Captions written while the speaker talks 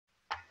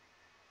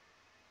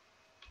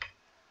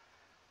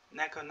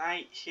Neko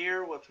Knight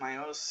here with my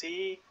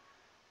OC.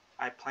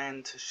 I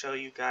plan to show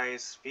you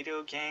guys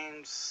video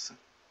games,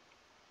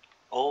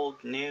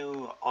 old,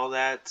 new, all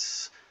that.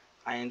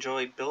 I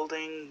enjoy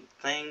building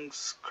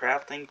things,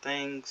 crafting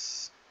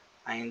things.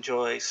 I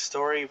enjoy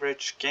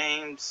story-rich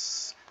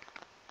games.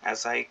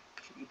 As I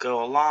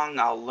go along,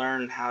 I'll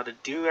learn how to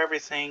do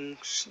everything,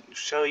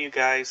 show you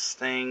guys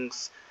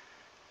things.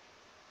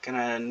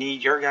 Gonna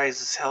need your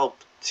guys'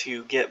 help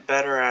to get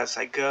better as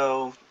I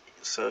go.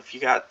 So if you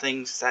got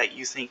things that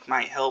you think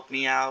might help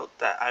me out,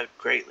 that I'd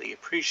greatly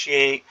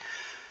appreciate.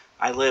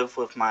 I live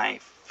with my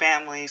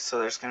family, so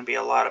there's going to be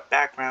a lot of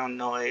background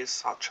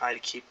noise. I'll try to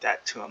keep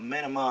that to a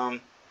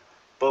minimum.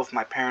 Both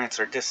my parents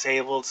are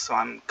disabled, so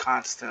I'm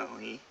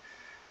constantly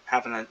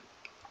having to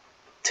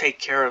take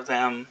care of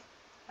them.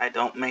 I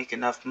don't make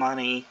enough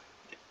money,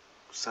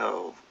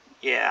 so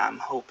yeah, I'm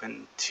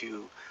hoping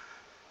to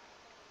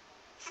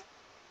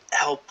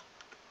help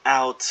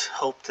out.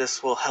 Hope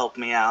this will help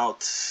me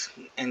out.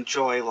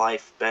 Enjoy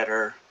life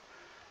better.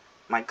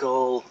 My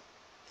goal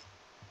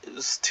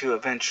is to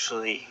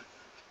eventually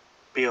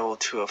be able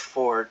to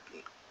afford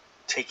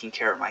taking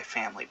care of my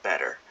family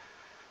better.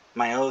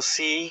 My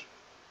OC,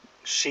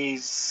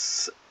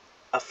 she's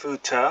a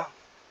futa,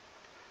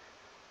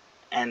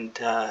 and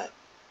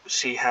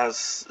she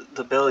has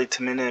the ability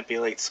to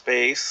manipulate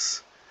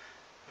space.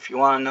 If you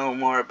want to know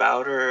more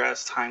about her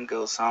as time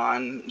goes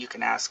on, you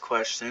can ask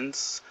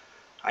questions.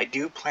 I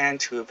do plan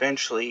to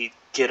eventually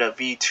get a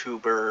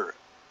vtuber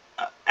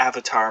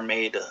avatar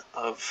made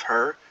of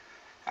her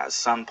at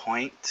some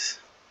point.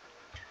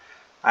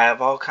 I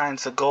have all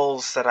kinds of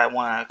goals that I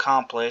want to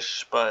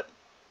accomplish, but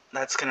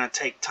that's going to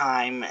take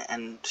time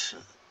and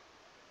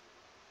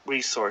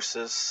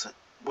resources,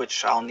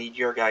 which I'll need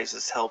your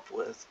guys' help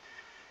with.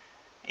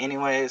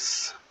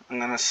 Anyways, I'm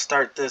going to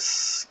start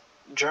this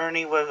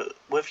journey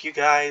with you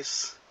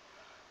guys.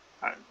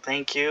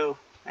 Thank you,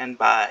 and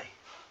bye.